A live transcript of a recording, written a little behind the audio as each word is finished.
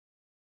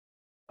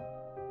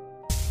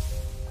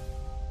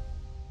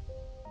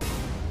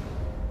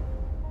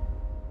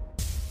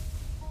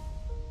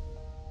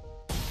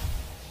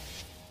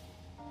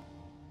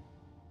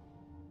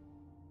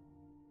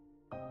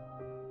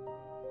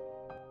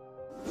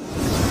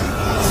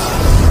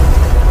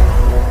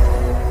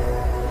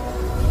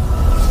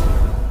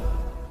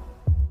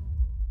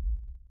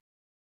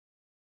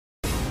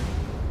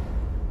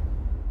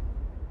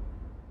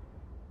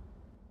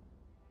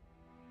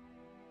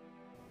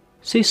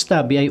Si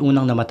Stubby ay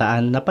unang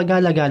namataan na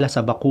pag-alagala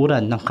sa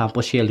bakuran ng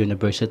Campus Yale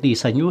University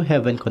sa New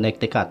Haven,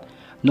 Connecticut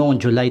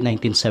noong July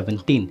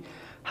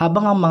 1917,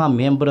 habang ang mga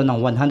miyembro ng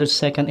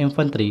 102nd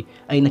Infantry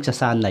ay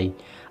nagsasanay.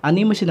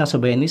 Animo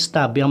sinasabayan ni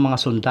Stubby ang mga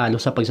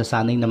sundalo sa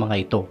pagsasanay ng mga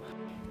ito.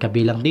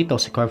 Kabilang dito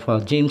si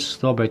Corporal James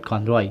Robert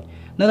Conroy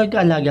na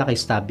nag-aalaga kay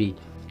Stubby.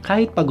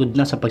 Kahit pagod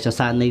na sa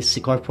pagsasanay,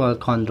 si Corporal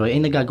Conroy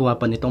ay nagagawa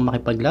pa nitong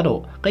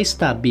makipaglaro kay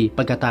Stubby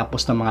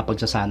pagkatapos ng mga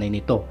pagsasanay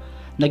nito.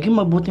 Naging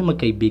mabuting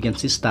magkaibigan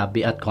si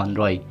Stubby at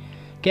Conroy.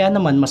 Kaya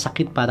naman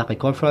masakit para kay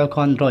Corporal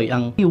Conroy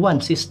ang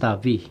iwan si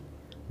Stubby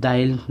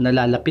dahil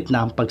nalalapit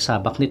na ang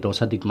pagsabak nito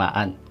sa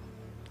digmaan.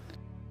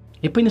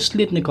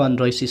 Ipinuslit ni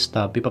Conroy si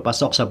Stubby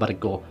papasok sa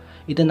barko.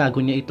 Itinago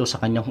niya ito sa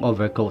kanyang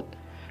overcoat.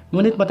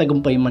 Ngunit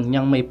matagumpay man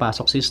niyang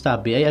maipasok si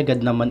Stubby ay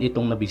agad naman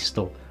itong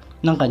nabisto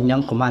ng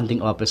kanyang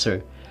commanding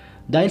officer.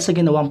 Dahil sa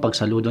ginawang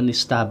pagsaludo ni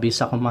Stubby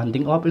sa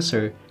commanding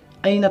officer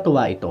ay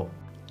natuwa ito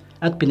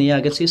at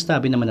pinayagan si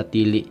Stubby na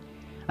manatili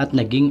at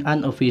naging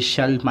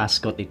unofficial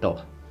mascot ito.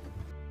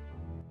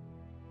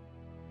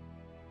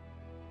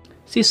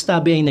 Si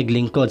Stubby ay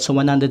naglingkod sa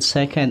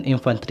 102nd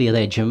Infantry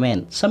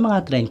Regiment sa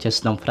mga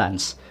trenches ng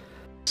France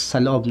sa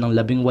loob ng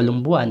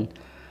 18 buwan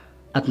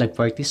at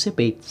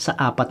nag-participate sa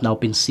 4 na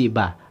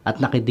opensiba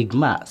at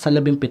nakidigma sa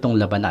 17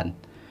 labanan.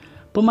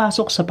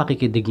 Pumasok sa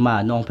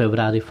pakikidigma noong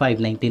February 5,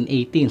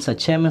 1918 sa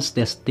Chemin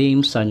des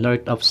Dames sa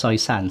north of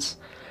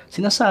Soissons.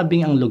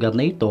 Sinasabing ang lugar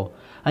na ito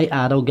ay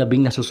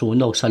araw-gabing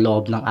nasusunog sa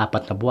loob ng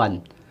 4 na buwan.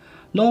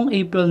 Noong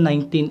April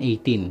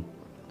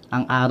 1918,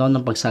 ang araw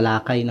ng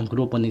pagsalakay ng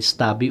grupo ni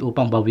Stubby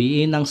upang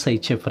bawiin ang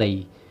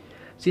Seichefrey.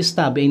 Si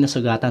Stubby ay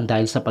nasugatan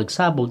dahil sa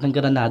pagsabog ng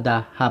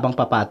granada habang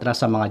papatra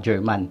sa mga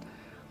German.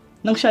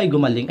 Nang siya ay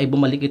gumaling ay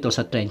bumalik ito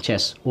sa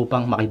trenches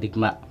upang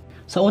makidigma.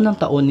 Sa unang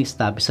taon ni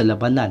Stubby sa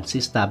labanan, si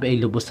Stubby ay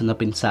lubos na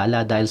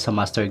napinsala dahil sa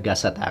mustard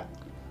gas attack.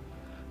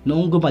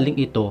 Noong gumaling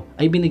ito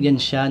ay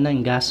binigyan siya ng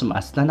gas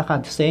mask na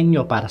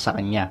nakadisenyo para sa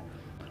kanya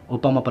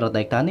upang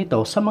maprotektahan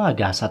ito sa mga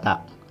gas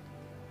attack.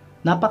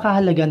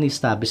 Napakahalaga ni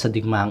Stubby sa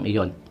digmaang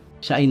iyon.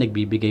 Siya ay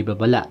nagbibigay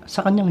babala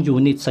sa kanyang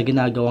unit sa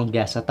ginagawang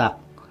gas attack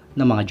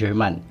ng mga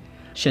German.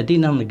 Siya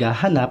din ang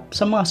naghahanap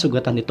sa mga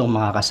sugatan nitong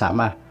mga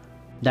kasama.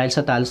 Dahil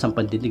sa talas ng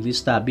pandinig ni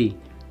Stubby,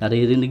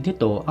 naririnig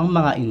nito ang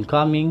mga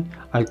incoming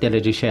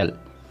artillery shell.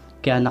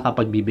 Kaya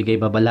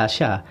nakapagbibigay babala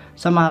siya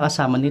sa mga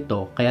kasama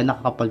nito, kaya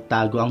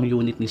nakakapagtago ang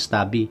unit ni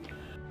Stubby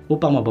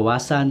upang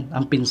mabawasan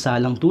ang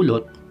pinsalang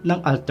dulot ng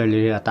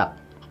artillery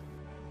attack.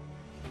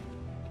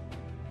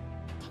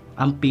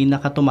 Ang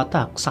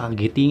pinakatumatak sa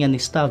kagitingan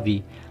ni Stubby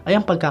ay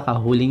ang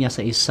pagkakahuli niya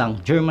sa isang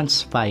German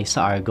spy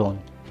sa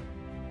Argonne.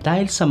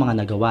 Dahil sa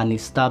mga nagawa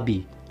ni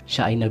Stubby,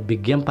 siya ay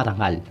nagbigyang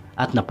parangal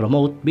at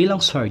na-promote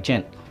bilang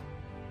sergeant.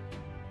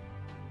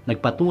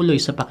 Nagpatuloy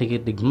sa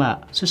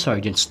pakikidigma si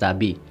Sergeant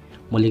Stubby.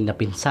 Muling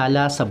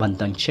napinsala sa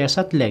bandang chest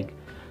at leg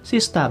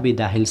si Stubby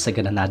dahil sa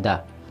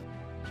granada.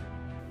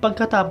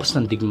 Pagkatapos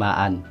ng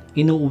digmaan,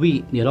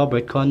 inuwi ni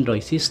Robert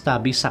Conroy si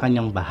Stubby sa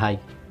kanyang bahay.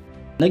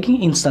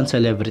 Naging instant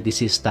celebrity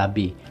si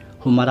Stubby,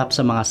 humarap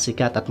sa mga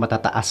sikat at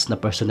matataas na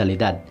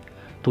personalidad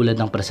tulad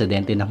ng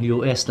presidente ng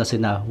US na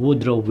sina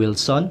Woodrow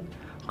Wilson,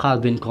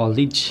 Calvin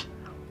Coolidge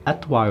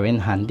at Warren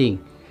Harding.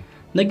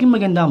 Naging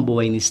maganda ang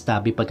buhay ni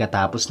Stubby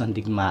pagkatapos ng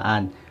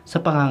digmaan sa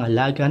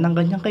pangangalaga ng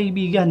kanyang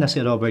kaibigan na si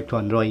Robert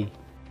Conroy.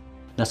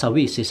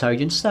 Nasawi si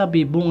Sergeant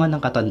Stubby bunga ng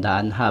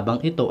katandaan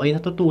habang ito ay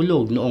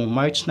natutulog noong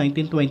March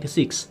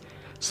 1926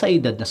 sa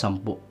edad na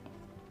 10.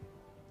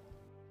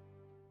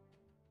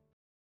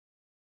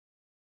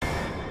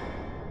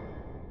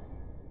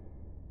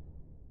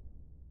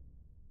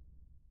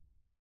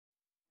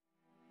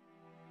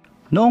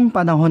 Noong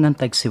panahon ng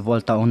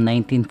Tagsivol taong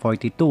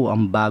 1942,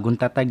 ang bagong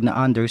tatag na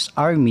Anders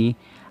Army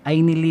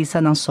ay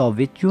nilisan ng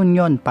Soviet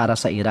Union para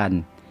sa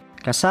Iran.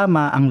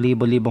 Kasama ang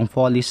libo-libong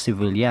Polish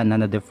civilian na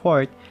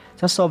na-deport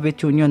sa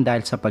Soviet Union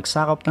dahil sa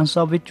pagsakop ng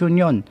Soviet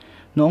Union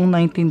noong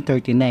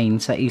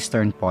 1939 sa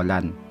Eastern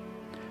Poland.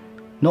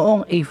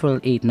 Noong April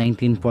 8,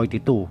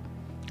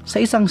 1942, sa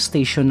isang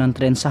station ng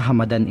tren sa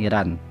Hamadan,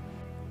 Iran,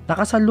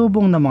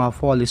 nakasalubong ng mga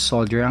Polish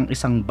soldier ang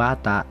isang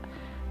bata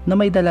na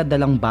may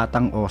daladalang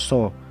batang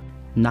oso.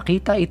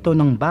 Nakita ito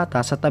ng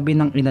bata sa tabi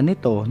ng ina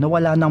nito na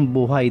wala ng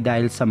buhay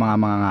dahil sa mga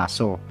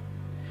ngaso.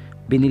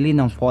 Binili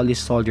ng Polish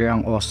soldier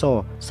ang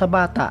oso sa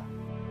bata.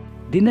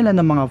 Dinala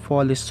ng mga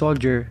Polish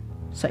soldier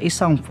sa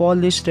isang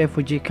Polish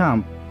refugee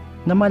camp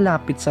na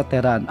malapit sa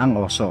Tehran ang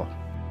oso.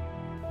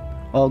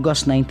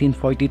 August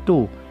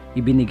 1942,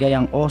 ibinigay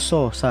ang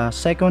oso sa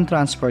Second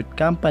Transport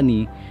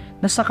Company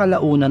na sa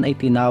kalaunan ay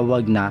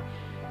tinawag na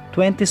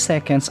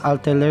 22nd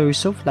Artillery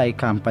Supply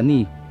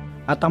Company.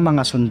 At ang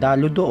mga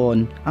sundalo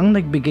doon ang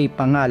nagbigay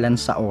pangalan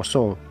sa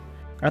oso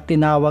at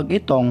tinawag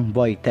itong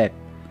Voytek,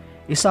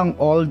 isang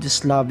Old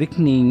Slavic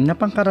name na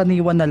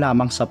pangkaraniwan na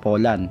lamang sa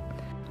Poland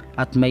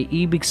at may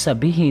ibig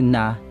sabihin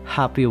na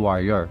Happy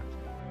Warrior.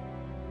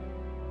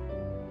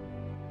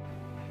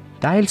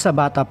 Dahil sa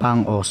bata pa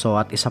ang oso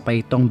at isa pa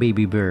itong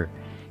baby bear,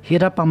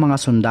 hirap ang mga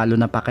sundalo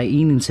na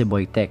pakainin si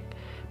Voytek.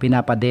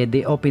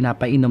 Pinapadede o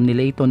pinapainom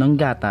nila ito ng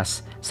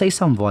gatas sa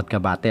isang vodka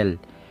bottle.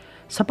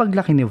 Sa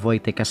paglaki ni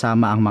Voytek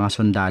kasama ang mga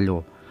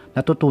sundalo,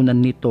 natutunan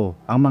nito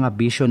ang mga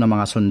bisyo ng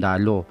mga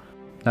sundalo.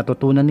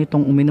 Natutunan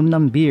nitong uminom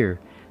ng beer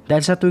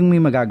dahil sa tuwing may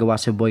magagawa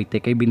si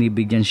Voytek ay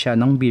binibigyan siya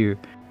ng beer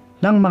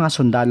ng mga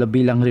sundalo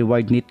bilang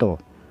reward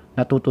nito.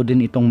 Natuto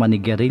din itong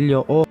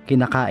manigarilyo o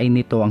kinakain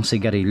nito ang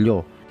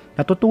sigarilyo.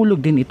 Natutulog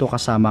din ito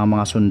kasama ang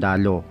mga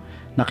sundalo,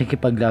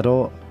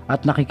 nakikipaglaro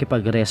at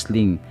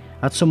nakikipag-wrestling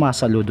at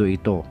sumasaludo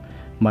ito.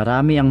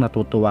 Marami ang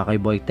natutuwa kay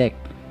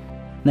Voytek.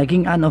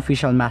 Naging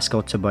unofficial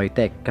mascot si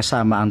Voytek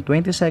kasama ang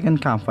 22nd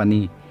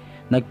Company.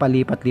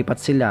 Nagpalipat-lipat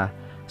sila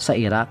sa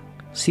Iraq,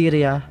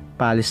 Syria,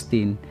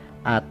 Palestine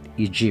at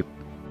Egypt.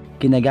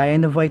 Kinagaya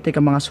ni Voytek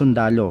ang mga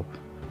sundalo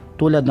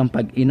tulad ng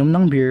pag-inom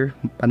ng beer,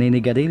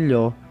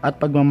 paninigarilyo at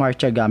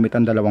pagmamarcha gamit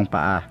ang dalawang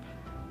paa.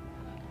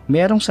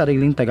 Merong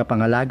sariling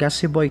tagapangalaga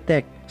si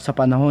Voytek. Sa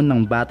panahon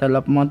ng Battle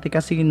of Monte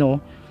Cassino,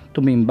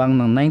 tumimbang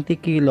ng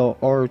 90 kilo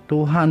or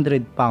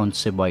 200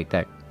 pounds si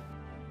Voytek.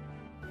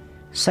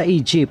 Sa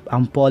Egypt,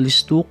 ang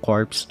Police 2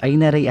 Corps ay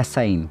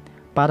na-reassign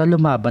para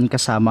lumaban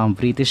kasama ang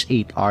British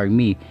 8th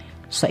Army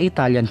sa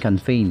Italian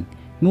campaign.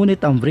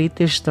 Ngunit ang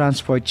British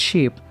transport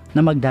ship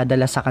na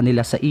magdadala sa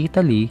kanila sa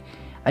Italy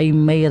ay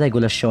may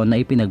regulasyon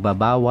na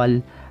ipinagbabawal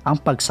ang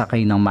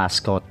pagsakay ng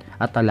mascot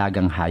at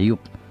talagang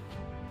hayop.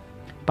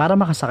 Para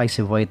makasakay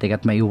si Voytek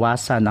at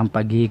maiwasan ang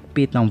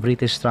paghihigpit ng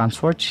British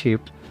transport ship,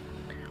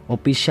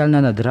 opisyal na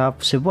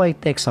na-draft si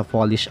Voytek sa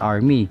Polish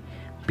Army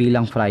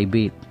bilang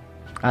private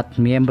at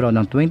miyembro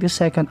ng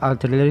 22nd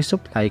Artillery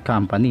Supply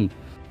Company.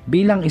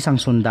 Bilang isang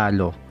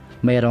sundalo,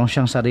 mayroon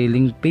siyang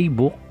sariling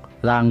paybook,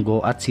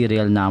 rango at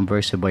serial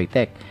number si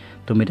Voytek.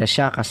 Tumira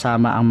siya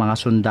kasama ang mga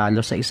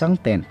sundalo sa isang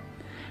tent.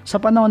 Sa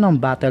panahon ng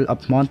Battle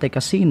of Monte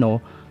Cassino,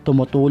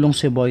 tumutulong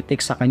si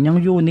Voytek sa kanyang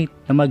unit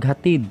na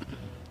maghatid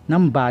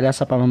ng bala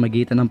sa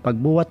pamamagitan ng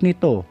pagbuhat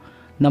nito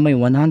na may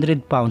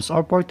 100 pounds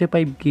or 45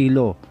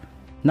 kilo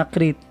na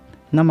crate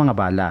ng mga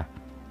bala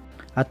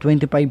at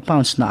 25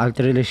 pounds na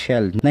artillery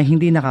shell na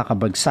hindi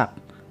nakakabagsak.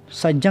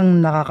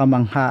 Sadyang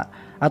nakakamangha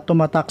at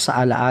tumatak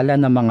sa alaala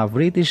ng mga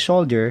British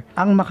soldier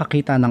ang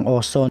makakita ng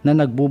oso na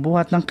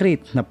nagbubuhat ng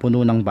crate na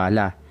puno ng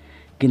bala.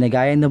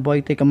 Ginagaya ni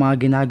Voytek ang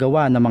mga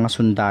ginagawa ng mga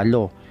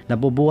sundalo.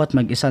 Nabubuhat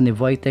mag-isa ni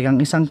Voytek ang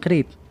isang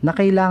crate na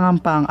kailangan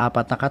pa ang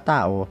 4 na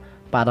katao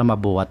para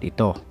mabuhat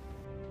ito.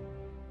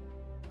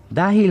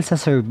 Dahil sa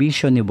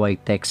serbisyo ni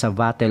Voytek sa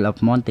Battle of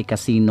Monte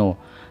Cassino,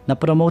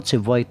 na-promote si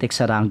Voytek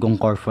sa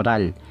ranggong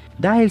corporal.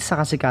 Dahil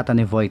sa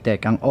kasikatan ni Voytek,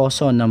 ang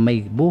oso na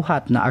may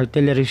buhat na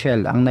artillery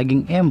shell ang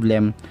naging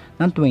emblem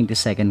ng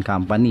 22nd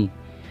Company.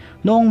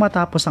 Noong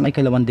matapos ang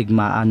ikalawang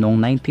digmaan noong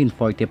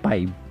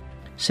 1945,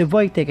 si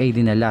Voytek ay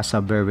dinala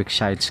sa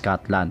Berwickshire,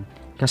 Scotland,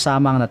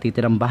 kasama ang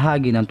natitirang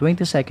bahagi ng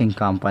 22nd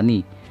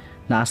Company.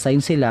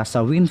 Na-assign sila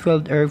sa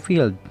Winfield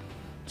Airfield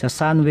sa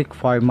Sandwich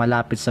Farm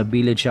malapit sa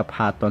village of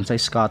Hatton sa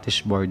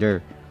Scottish border.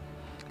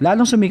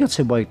 Lalong sumikat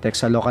si Voytek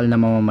sa lokal na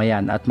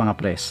mamamayan at mga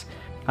press,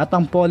 at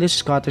ang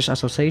Polish-Scottish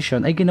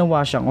Association ay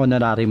ginawa siyang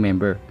honorary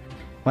member.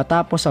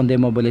 Matapos ang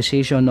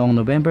demobilization noong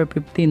November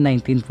 15,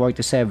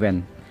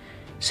 1947,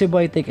 si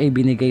Voytek ay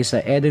binigay sa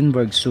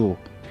Edinburgh Zoo.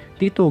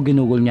 Dito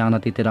ginugol niya ang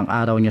natitirang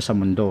araw niya sa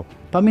mundo.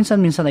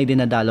 Paminsan-minsan ay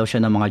dinadalaw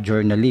siya ng mga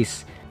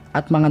journalist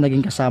at mga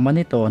naging kasama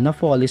nito na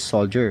Polish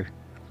soldier.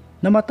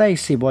 Namatay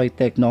si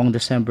Voytek noong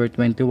December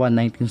 21,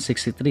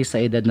 1963 sa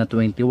edad na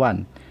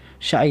 21.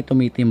 Siya ay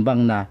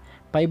tumitimbang na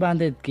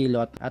 500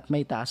 kilo at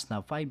may taas na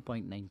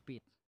 5.9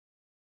 feet.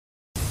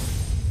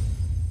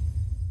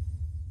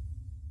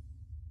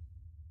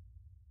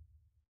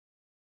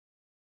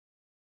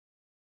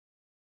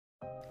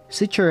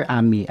 Si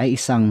Cher-Ami ay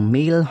isang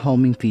male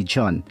homing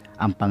pigeon.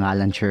 Ang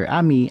pangalan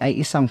Cher-Ami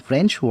ay isang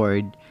French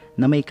word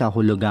na may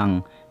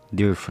kahulugang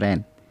dear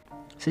friend.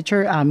 Si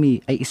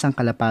Cher-Ami ay isang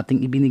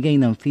kalapating ibinigay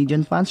ng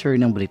Pigeon Panzer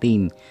ng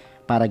Britain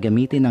para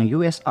gamitin ng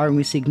US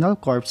Army Signal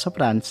Corps sa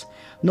France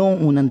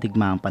noong unang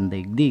digmaang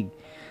pandaigdig.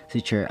 Si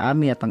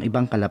Cher-Ami at ang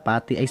ibang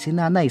kalapati ay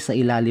sinanay sa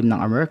ilalim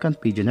ng American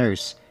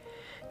Pigeoners.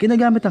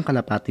 Ginagamit ang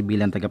kalapati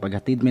bilang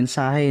tagapaghatid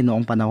mensahe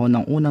noong panahon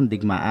ng unang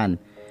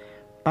digmaan.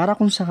 Para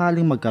kung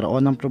sakaling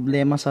magkaroon ng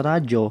problema sa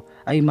radyo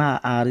ay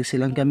maaari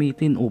silang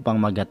gamitin upang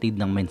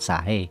maghatid ng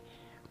mensahe.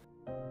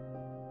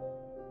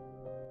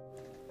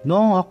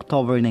 Noong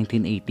October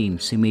 1918,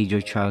 si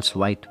Major Charles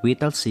White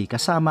Whittlesey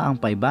kasama ang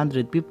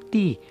 550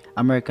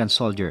 American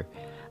soldier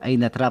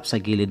ay natrap sa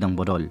gilid ng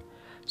burol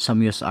sa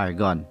Meuse,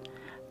 Argonne.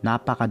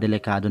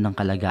 Napakadelikado ng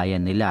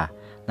kalagayan nila.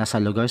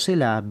 Nasa lugar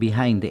sila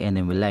behind the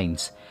enemy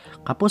lines,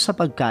 kapos sa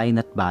pagkain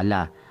at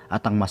bala, at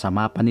ang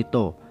masama pa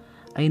nito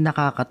ay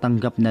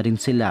nakakatanggap na rin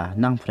sila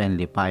ng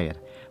friendly fire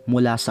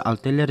mula sa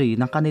artillery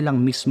ng kanilang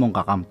mismong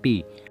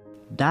kakampi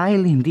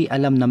dahil hindi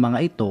alam ng mga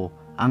ito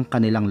ang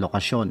kanilang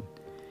lokasyon.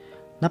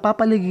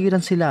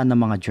 Napapaligiran sila ng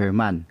mga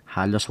German.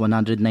 Halos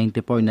 194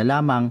 na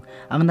lamang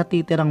ang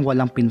natitirang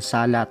walang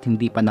pinsala at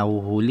hindi pa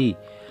nahuhuli.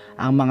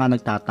 Ang mga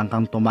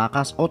nagtatangkang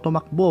tumakas o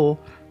tumakbo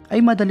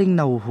ay madaling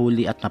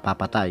nahuhuli at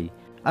napapatay.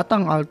 At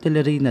ang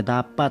artillery na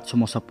dapat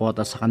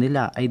sumusuporta sa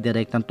kanila ay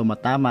direktang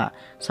tumatama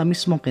sa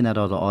mismong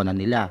kinaroroonan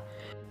nila.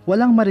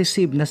 Walang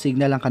ma-receive na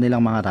signal ang kanilang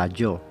mga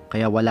radyo,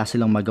 kaya wala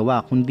silang magawa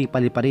kundi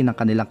paliparin ang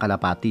kanilang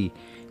kalapati,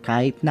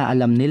 kahit na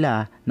alam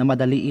nila na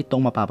madali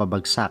itong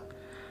mapapabagsak.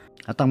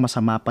 At ang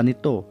masama pa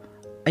nito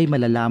ay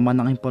malalaman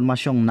ang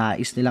impormasyong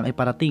nais nilang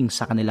iparating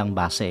sa kanilang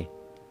base.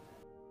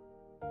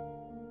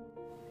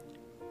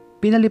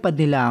 Pinalipad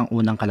nila ang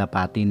unang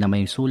kalapati na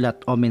may sulat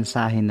o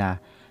mensahe na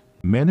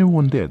 "Many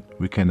wounded,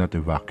 we cannot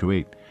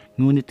evacuate."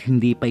 Ngunit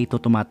hindi pa ito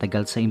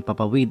tumatagal sa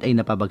impapawid ay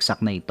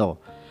napabagsak na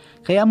ito.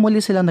 Kaya muli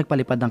silang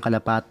nagpalipad ng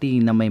kalapati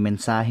na may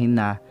mensahe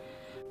na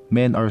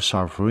 "Men are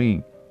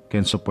suffering,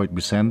 can support be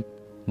sent?"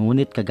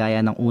 Ngunit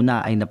kagaya ng una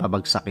ay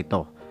napabagsak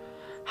ito.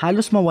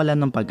 Halos mawalan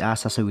ng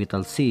pag-asa sa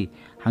Whittle Sea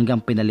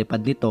hanggang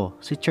pinalipad nito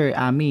si Chair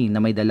Ami na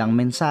may dalang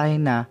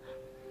mensahe na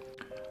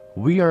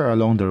 "We are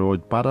along the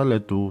road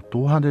parallel to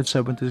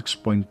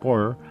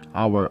 276.4.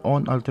 Our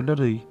own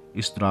artillery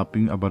is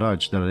dropping a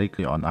barrage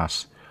directly on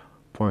us.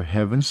 For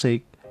heaven's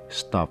sake,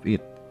 stop it."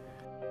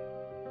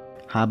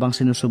 Habang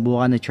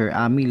sinusubukan ni Chair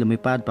Ami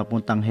lumipad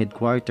papuntang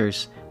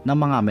headquarters ng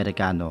mga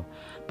Amerikano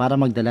para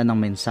magdala ng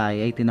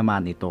mensahe ay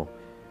tinamaan ito.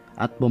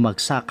 At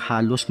bumagsak,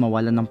 halos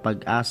mawalan ng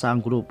pag-asa ang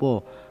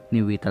grupo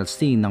ni Whittle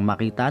Sea nang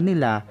makita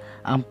nila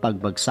ang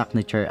pagbagsak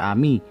ni Chair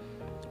Ami.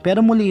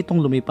 Pero muli itong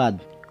lumipad,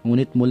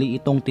 ngunit muli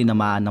itong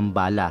tinamaan ng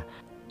bala.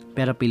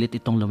 Pero pilit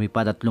itong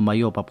lumipad at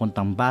lumayo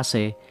papuntang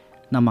base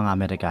ng mga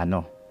Amerikano.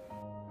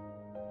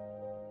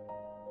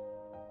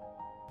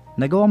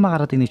 Nagawang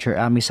makarating ni Chair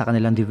Ami sa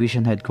kanilang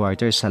division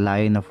headquarters sa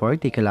layo na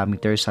 40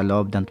 kilometers sa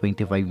loob ng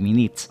 25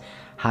 minutes.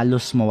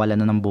 Halos mawala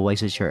na ng buhay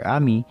si Chair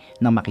Ami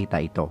nang makita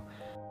ito.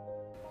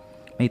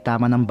 May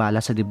tama ng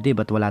bala sa dibdib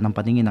at wala ng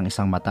paningin ang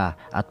isang mata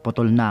at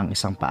putol na ang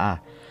isang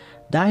paa.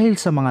 Dahil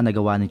sa mga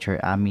nagawa ni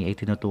Chair Ami ay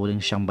tinuturing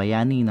siyang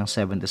bayani ng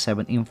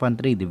 77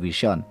 Infantry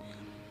Division.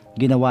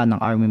 Ginawa ng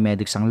Army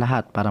medics ang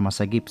lahat para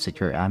masagip si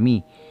Chair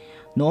Ami.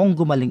 Noong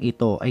gumaling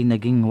ito ay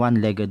naging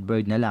one-legged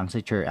bird na lang si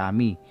Chair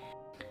Ami.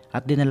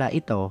 At dinala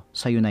ito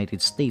sa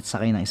United States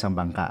sakay ng isang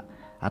bangka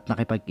at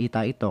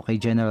nakipagkita ito kay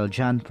General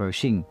John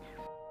Pershing.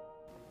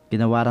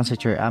 Ginawaran si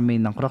Chair Ami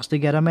ng Croix de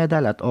Guerra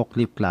Medal at Oak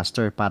Leaf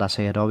Cluster para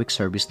sa heroic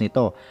service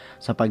nito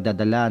sa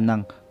pagdadala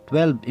ng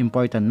 12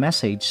 important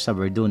message sa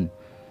Verdun.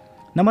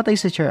 Namatay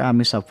si Chair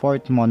Ami sa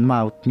Fort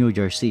Monmouth, New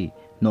Jersey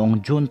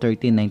noong June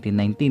 13,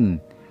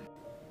 1919.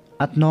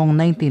 At noong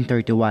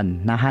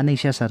 1931, nahanay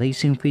siya sa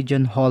Racing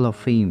Pigeon Hall of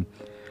Fame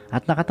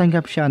at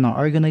nakatanggap siya ng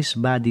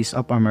Organized Bodies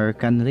of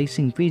American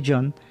Racing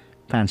Pigeon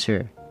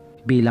Panzer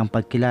bilang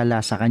pagkilala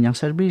sa kanyang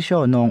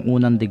serbisyo noong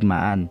unang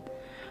digmaan.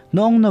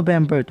 Noong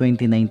November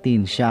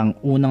 2019, siya ang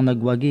unang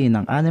nagwagi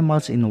ng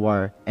Animals in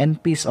War and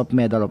Peace of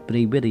Medal of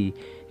Bravery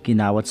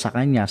ginawat sa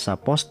kanya sa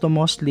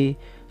posthumously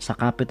sa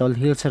Capitol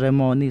Hill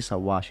ceremony sa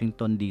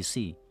Washington,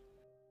 D.C.